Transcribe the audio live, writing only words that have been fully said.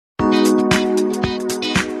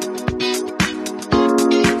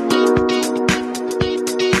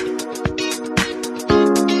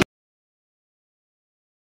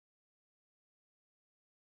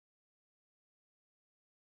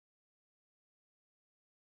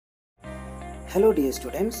Hello dear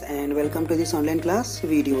students and welcome to this online class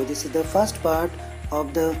video. This is the first part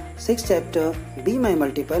of the 6th chapter Be My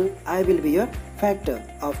Multiple. I will be your factor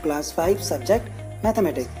of class 5 subject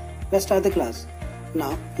mathematics. Let's start the class.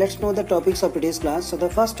 Now let's know the topics of today's class. So the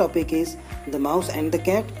first topic is the mouse and the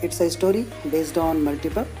cat. It's a story based on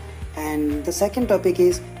multiple. And the second topic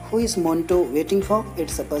is who is Monto waiting for?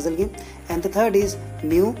 It's a puzzle game. And the third is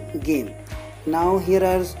new game. Now here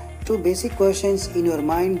are two basic questions in your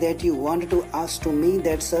mind that you wanted to ask to me,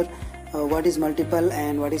 that sir, what is multiple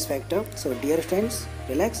and what is factor. So dear friends,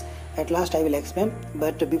 relax, at last I will explain.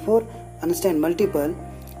 But before understand multiple,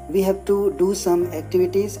 we have to do some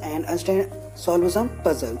activities and solve some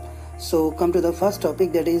puzzle. So come to the first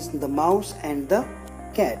topic, that is the mouse and the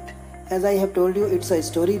cat. As I have told you, it's a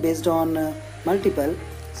story based on multiple.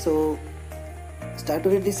 So start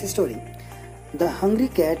with this story. The hungry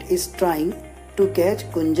cat is trying to catch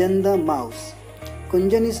Kunjan the mouse.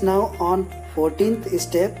 Kunjan is now on 14th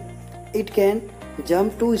step. It can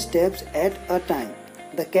jump 2 steps at a time.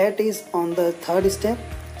 The cat is on the 3rd step.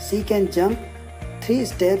 She can jump 3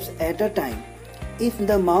 steps at a time. If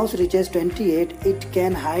the mouse reaches 28, it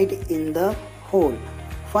can hide in the hole.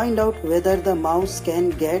 Find out whether the mouse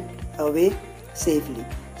can get away safely.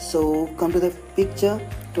 So come to the picture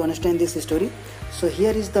to understand this story. So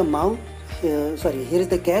here is the mouse, here is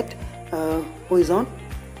the cat who is on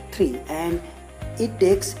 3, and it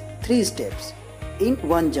takes 3 steps in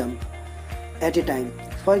one jump at a time.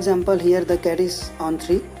 For example, here the cat is on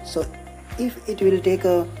 3, so if it will take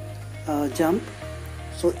a jump,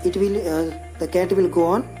 so it will the cat will go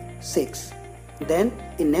on 6, then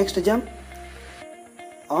in next jump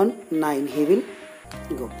on 9 he will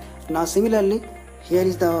go. Now similarly, here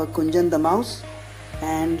is the Kunjan the mouse,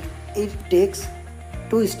 and it takes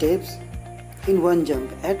 2 steps in one jump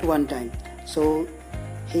at one time. So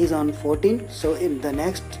he is on 14, so in the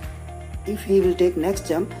next, if he will take next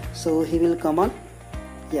jump, so he will come on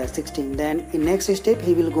 16, then in next step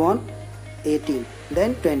he will go on 18,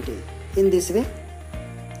 then 20. In this way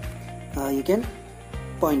you can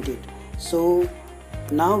point it. So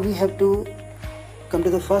now we have to come to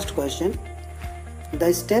the first question,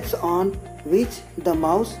 the steps on which the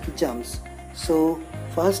mouse jumps. So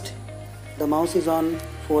first the mouse is on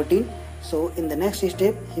 14, so in the next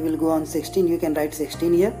step he will go on 16. You can write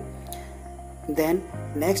 16 here. Then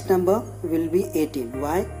next number will be 18.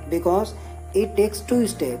 Why? Because it takes 2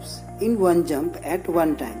 steps in one jump at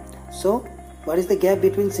one time. So what is the gap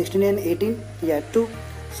between 16 and 18? 2.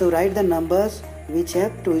 So write the numbers which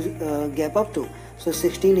have gap of 2. So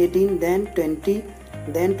 16, 18, then 20,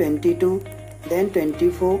 then 22, then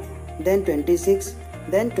 24, then 26,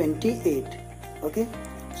 then 28. Okay.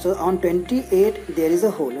 So on 28 there is a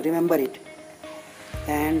hole, remember it.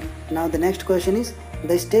 And now the next question is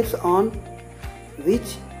the steps on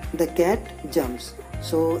which the cat jumps.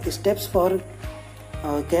 So steps for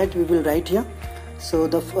cat we will write here. So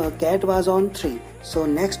the cat was on 3, so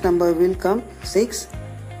next number will come 6,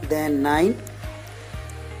 then 9,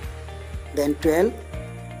 then 12,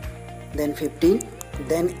 then 15,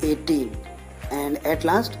 then 18, and at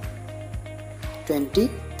last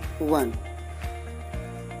 21,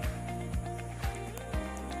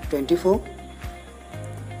 24,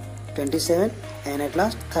 27, and at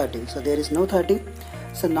last 30. So there is no 30.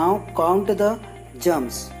 So now count the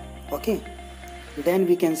jumps. Okay, then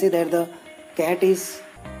we can say that the cat is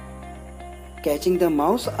catching the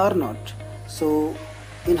mouse or not. So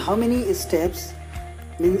in how many steps,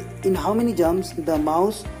 in how many jumps the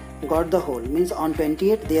mouse got the hole, means on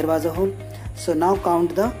 28 there was a hole. So now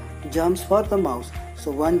count the jumps for the mouse.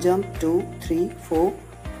 So 1 jump, 2, 3, 4,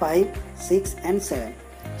 5, 6 and 7.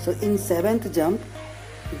 So in 7th jump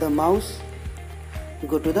the mouse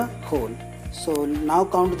go to the hole. So now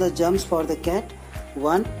count the jumps for the cat.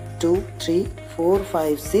 1, 2, 3, 4,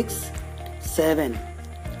 5, 6, 7,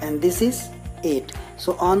 and this is 8.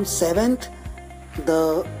 So on 7th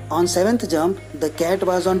jump the cat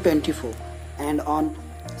was on 24, and on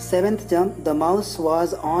 7th jump the mouse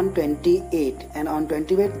was on 28, and on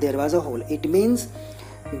 28 there was a hole. It means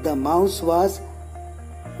the mouse was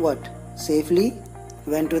what? Safely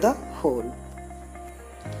went to the hole.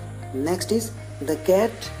 Next is the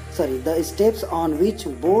the steps on which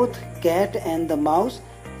both cat and the mouse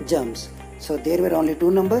jumps. So there were only 2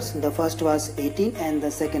 numbers. The first was 18 and the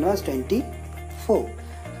second was 24.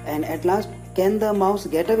 And at last, can the mouse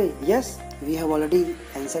get away? Yes, we have already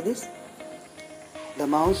answered this. The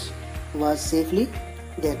mouse was safely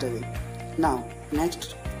get away. Now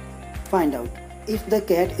next, find out if the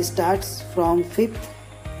cat starts from 5th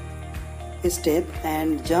step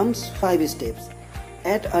and jumps 5 steps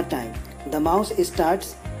at a time. The mouse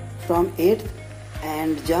starts from 8th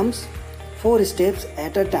and jumps 4 steps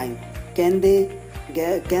at a time, can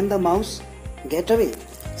the mouse get away?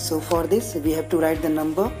 So for this we have to write the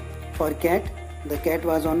number. For cat, the cat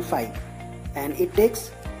was on 5 and it takes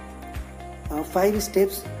 5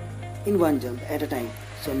 steps in one jump at a time.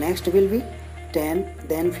 So next will be 10,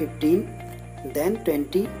 then 15, then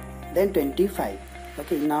 20, then 25.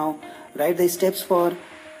 Okay, now write the steps for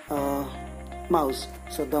mouse.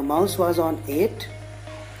 So the mouse was on 8.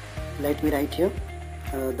 Let me write here.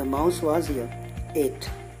 The mouse was here 8.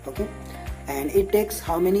 Okay, and it takes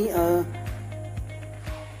how many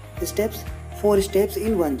steps? 4 steps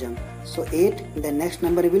in one jump. So 8, the next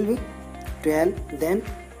number will be 12, then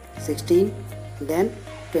 16, then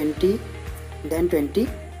 20, then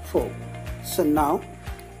 24. So now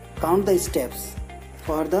count the steps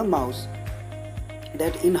for the mouse.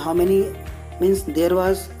 That in how many, means there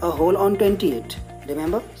was a hole on 28.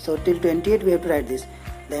 Remember? So till 28 we have to write this.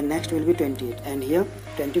 Then next will be 28, and here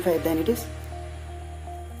 25, then it is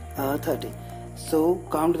 30. So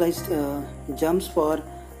count the jumps for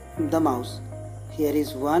the mouse. Here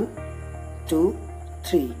is 1, 2,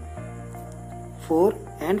 3, 4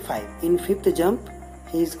 and 5. In 5th jump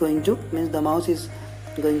he is going to, means the mouse is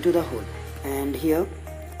going to the hole. And here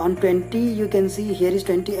on 20 you can see here is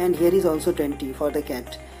 20 and here is also 20 for the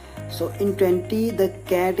cat. So in 20 the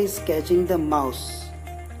cat is catching the mouse,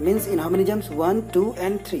 means in how many jumps? 1, 2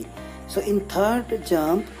 and 3. So in 3rd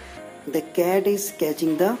jump the cat is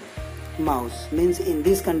catching the mouse, means in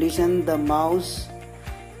this condition the mouse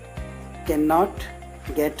cannot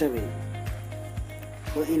get away.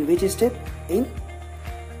 So in which step? In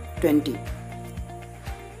 20,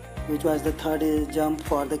 which was the 3rd jump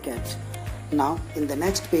for the cat. Now in the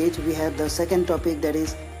next page we have the second topic, that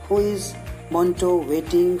is who is Monto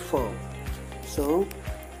waiting for. So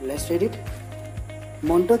let's read it.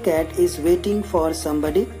 Monto cat is waiting for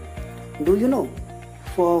somebody. Do you know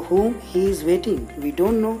for whom he is waiting? We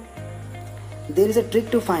don't know. There is a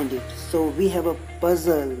trick to find it. So we have a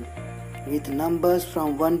puzzle with numbers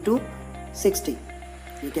from 1 to 60.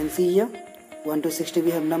 You can see here 1 to 60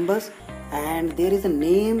 we have numbers, and there is a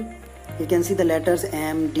name. You can see the letters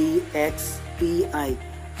M, D, X, P, I.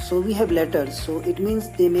 So we have letters, so it means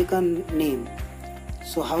they make a name.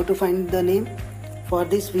 So how to find the name? For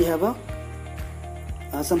this we have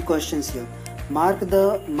some questions here. Mark with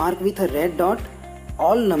a red dot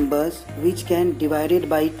all numbers which can divided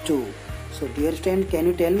by 2. So dear student, can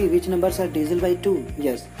you tell me which numbers are divisible by 2?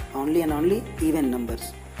 Yes, only and only even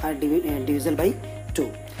numbers are divisible by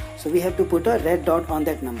 2. So we have to put a red dot on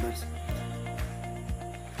that numbers.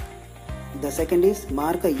 The second is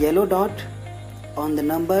mark a yellow dot on the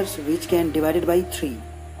numbers which can divided by 3.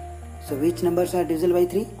 So which numbers are divisible by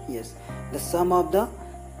 3? Yes, the sum of the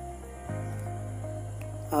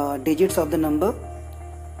digits of the number,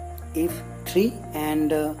 if 3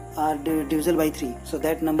 and are divisible by 3, so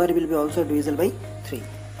that number will be also divisible by 3.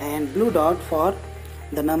 And blue dot for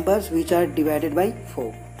the numbers which are divided by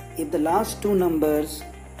 4. If the last two numbers,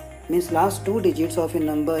 means last two digits of a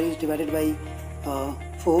number is divided by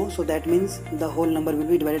 4, so that means the whole number will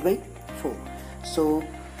be divided by 4. So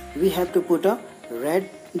we have to put a red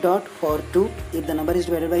dot for 2 if the number is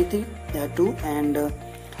divided by 2, and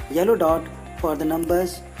yellow dot for the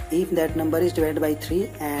numbers if that number is divided by 3,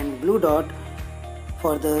 and blue dot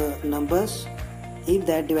for the numbers if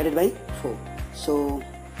that divided by 4. So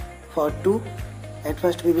for 2, at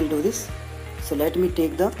first we will do this. So let me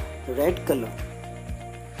take the red color.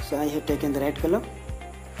 So I have taken the red color.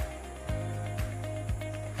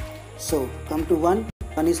 So come to 1.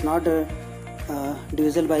 1 is not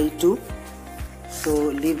divisible by 2, so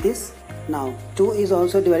leave this. Now 2 is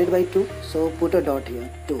also divided by 2, so put a dot here,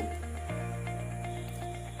 2.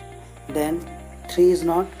 Then 3 is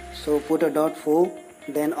not, so put a dot 4,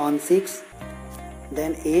 then on 6,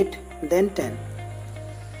 then 8, then 10.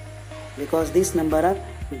 Because this number are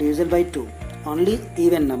divisible by 2, only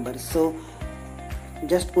even numbers. So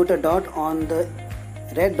just put a dot on the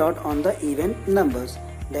red dot on the even numbers.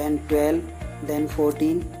 Then 12, then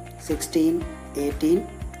 14, 16, 18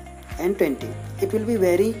 and 20. It will be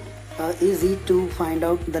very easy to find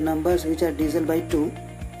out the numbers which are divisible by 2.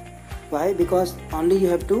 Why? Because only you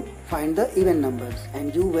have to find the even numbers,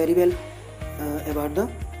 and you very well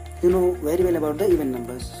know very well about the even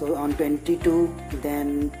numbers. So on 22,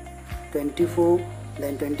 then 24,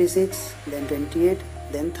 then 26, then 28,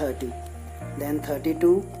 then 30, then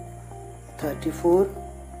 32, 34,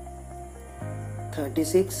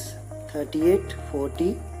 36, 38,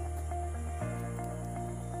 40,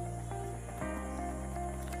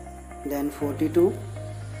 then 42,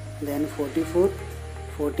 then 44,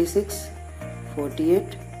 46,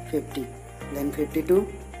 48, 50, then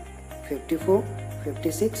 52, 54,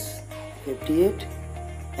 56 58,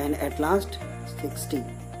 and at last 60.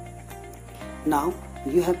 Now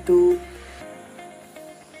you have to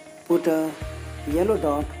put a yellow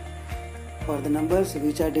dot for the numbers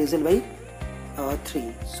which are divisible by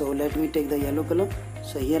 3. So let me take the yellow color.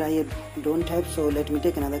 So here I don't have, so let me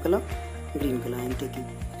take another color, green color I am taking.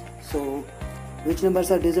 So which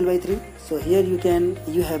numbers are divisible by 3? So here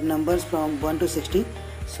you have numbers from 1 to 60.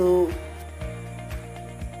 So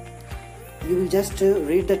you will just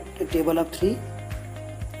read the table of 3,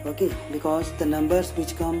 okay, because the numbers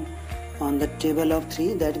which come on the table of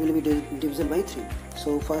 3, that will be divisible by 3.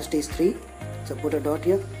 So first is 3, so put a dot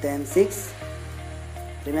here, then 6,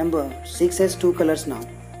 remember 6 has 2 colors now,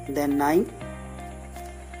 then 9,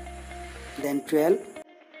 then 12,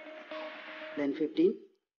 then 15,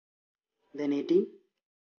 then 18,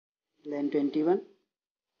 then 21,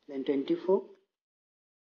 then 24,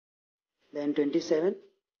 then 27,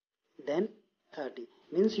 then 30.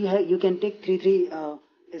 Means you can take three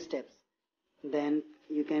steps. Then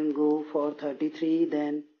you can go for 33,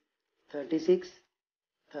 then 36,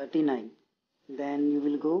 39, then you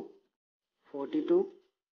will go 42,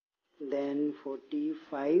 then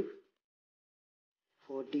 45,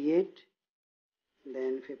 48,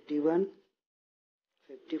 then 51,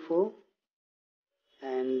 54,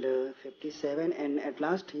 and 57, and at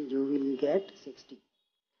last you will get 60.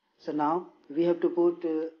 So now we have to put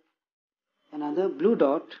another blue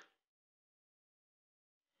dot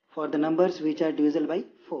for the numbers which are divisible by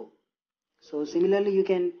 4. So similarly you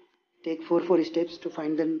can take 4 steps to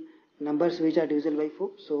find the numbers which are divisible by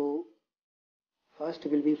 4. So first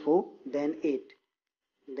will be 4, then 8,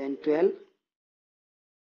 then 12,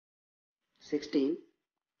 16,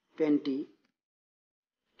 20,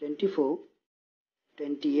 24,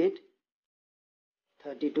 28,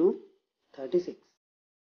 32, 36,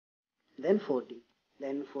 then 40,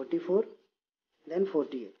 then 44, then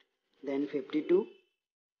 48, then 52,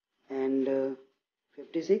 and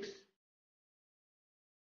 56,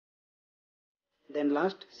 then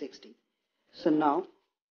last 60. So now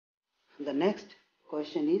the next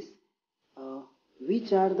question is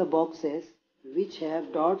which are the boxes which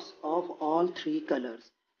have dots of all 3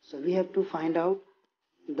 colors. So we have to find out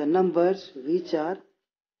the numbers which are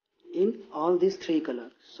in all these 3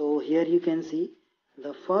 colors. So here you can see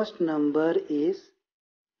the first number is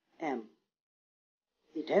M.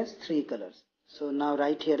 It has 3 colors. So now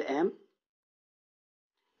write here M.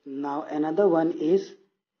 Now another one is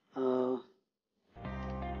the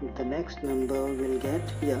next number will get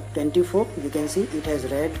 24. You can see it has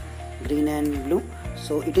red, green and blue.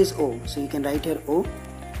 So it is O. So you can write here O.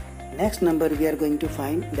 Next number we are going to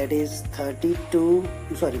find, that is 32.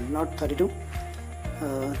 Sorry, not 32.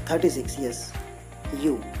 36. Yes,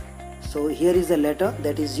 U. So here is the letter,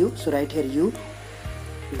 that is U. So write here U.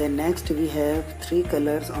 Then next we have 3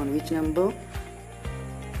 colors on which number?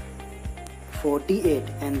 48,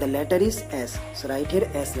 and the letter is S. So write here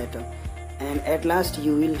S letter. And at last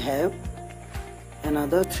you will have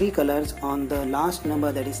another 3 colors on the last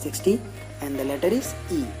number, that is 60, and the letter is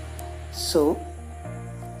E. So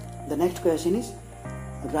the next question is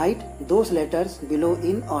write those letters below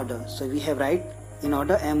in order. So we have write in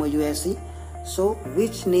order M-O-U-S-E. So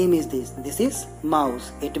which name is this? This is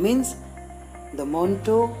mouse. It means the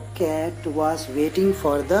Monto cat was waiting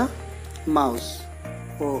for the mouse.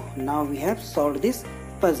 Oh, now we have solved this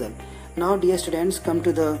puzzle. Now dear students, come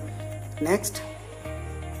to the next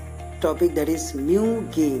topic, that is new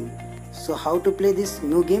game. So how to play this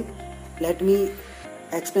new game? Let me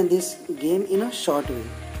explain this game in a short way.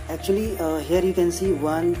 Actually here you can see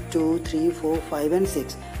 1, 2, 3, 4, 5 and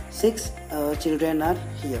 6. 6 children are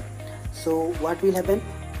here. So what will happen?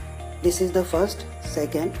 This is the first,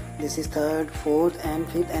 second, this is third, fourth and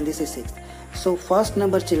fifth, and this is sixth. So first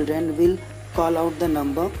number children will call out the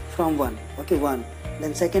number from 1. Okay, 1.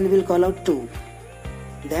 Then second will call out 2.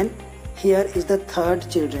 Then here is the third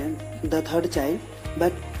child,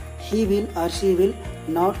 but he will or she will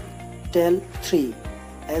not tell 3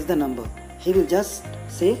 as the number. He will just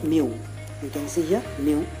say mu. You can see here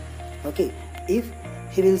mu. Okay, if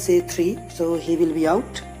he will say 3, so he will be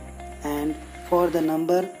out, and for the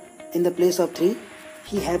number in the place of 3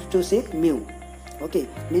 he has to say mu. Okay,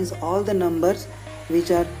 means all the numbers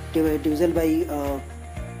which are divisible by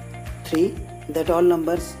 3, that all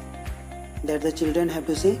numbers that the children have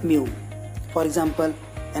to say mu. For example,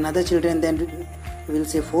 another children then will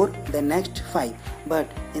say 4, then next 5, but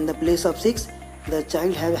in the place of 6 the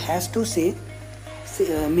child has to say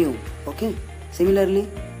mu. Okay, similarly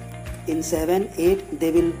in 7, 8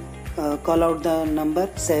 they will call out the number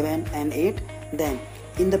 7 and 8. Then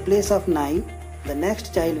in the place of 9 the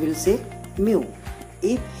next child will say mu.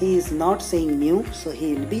 If he is not saying mu, so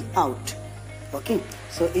he will be out. Okay,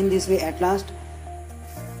 so in this way at last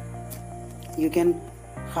you can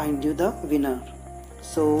find you the winner.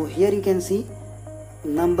 So here you can see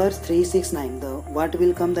numbers 3, 6, 9. The what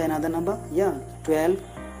will come the another number? Yeah, 12,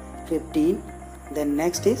 15, then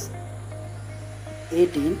next is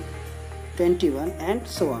 18, 21 and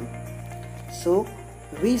so on. So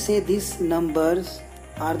we say these numbers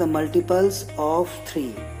are the multiples of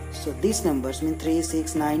 3. So these numbers mean 3,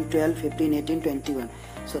 6, 9, 12, 15, 18, 21.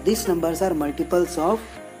 So these numbers are multiples of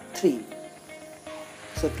 3.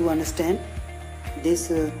 So to understand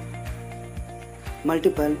this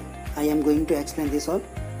multiple, I am going to explain this all.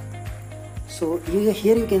 So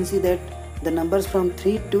here you can see that the numbers from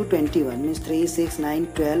 3 to 21 means 3, 6, 9,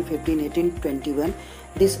 12, 15, 18, 21.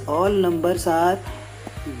 These all numbers are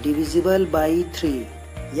divisible by 3.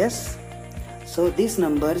 Yes. So these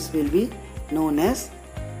numbers will be known as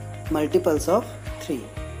multiples of 3.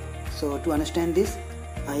 So to understand this,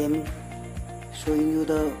 I am showing you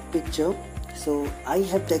the picture. So I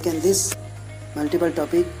have taken this multiple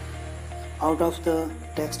topic out of the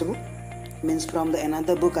textbook, means from the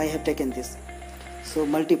another book I have taken this. So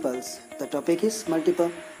multiples, the topic is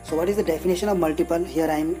multiple. So what is the definition of multiple? Here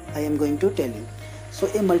I am going to tell you. So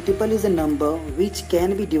a multiple is a number which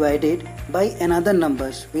can be divided by another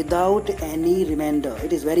numbers without any remainder.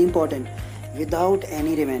 It is very important, without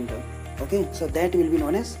any remainder. Okay, so that will be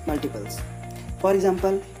known as multiples. For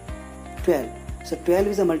example, 12. So 12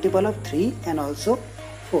 is a multiple of 3 and also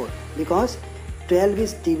 4, because 12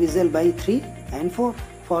 is divisible by 3 and 4.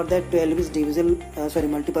 For that 12 is divisible,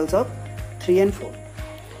 multiples of 3 and 4.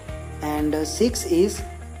 And 6 is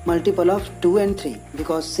multiple of 2 and 3,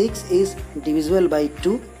 because 6 is divisible by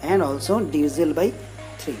 2 and also divisible by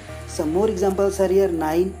 3. Some more examples are here.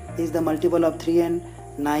 9 is the multiple of 3 and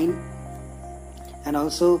 9, and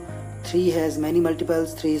also 3 has many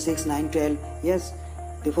multiples, 3, 6, 9, 12. Yes,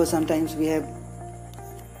 before sometimes we have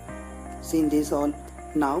seen this all.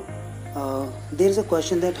 Now there is a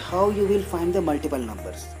question that how you will find the multiple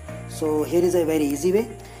numbers. So here is a very easy way.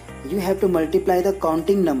 You have to multiply the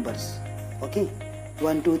counting numbers. Okay,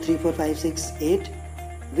 1, 2, 3, 4, 5, 6, 8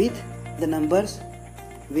 with the numbers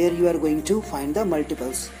where you are going to find the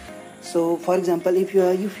multiples. So for example, if you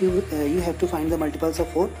have to find the multiples of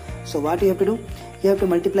 4, so what you have to do? You have to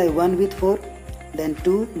multiply 1 with 4, then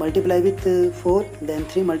 2 multiply with 4, then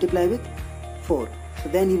 3 multiply with 4. So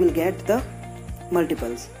then you will get the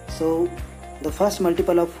multiples. So the first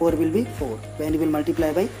multiple of 4 will be 4 when you will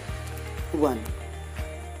multiply by 1.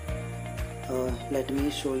 Let me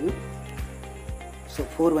show you. So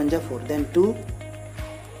 4 1 ja 4, then 2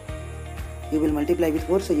 you will multiply with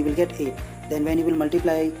 4, so you will get 8. Then when you will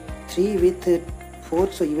multiply 3 with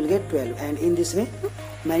 4, so you will get 12. And in this way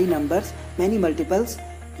many numbers, many multiples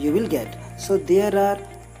you will get. So there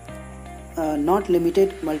are not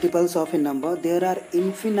limited multiples of a number, there are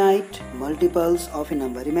infinite multiples of a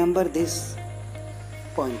number. Remember this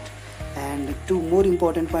point. And two more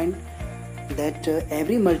important point, that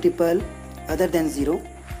every multiple other than 0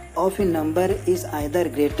 of a number is either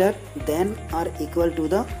greater than or equal to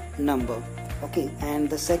the number. Okay, and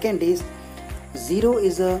the second is 0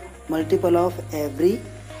 is a multiple of every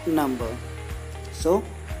number. So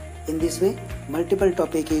in this way multiple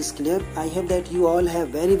topic is clear. I hope that you all have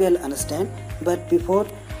very well understand. But before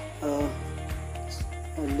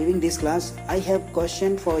leaving this class, I have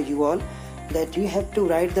question for you all, that you have to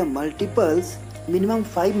write the multiples, minimum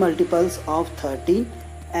 5 multiples of 13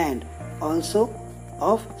 and also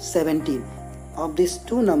of 17. Of these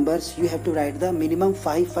two numbers you have to write the minimum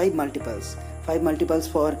 5 multiples. 5 multiples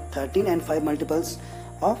for 13 and 5 multiples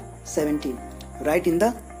of 17. Write in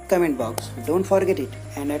the comment box, don't forget it.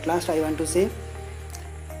 And at last I want to say,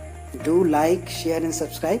 do like, share and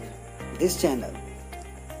subscribe this channel.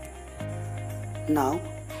 Now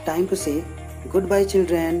time to say goodbye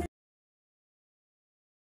children.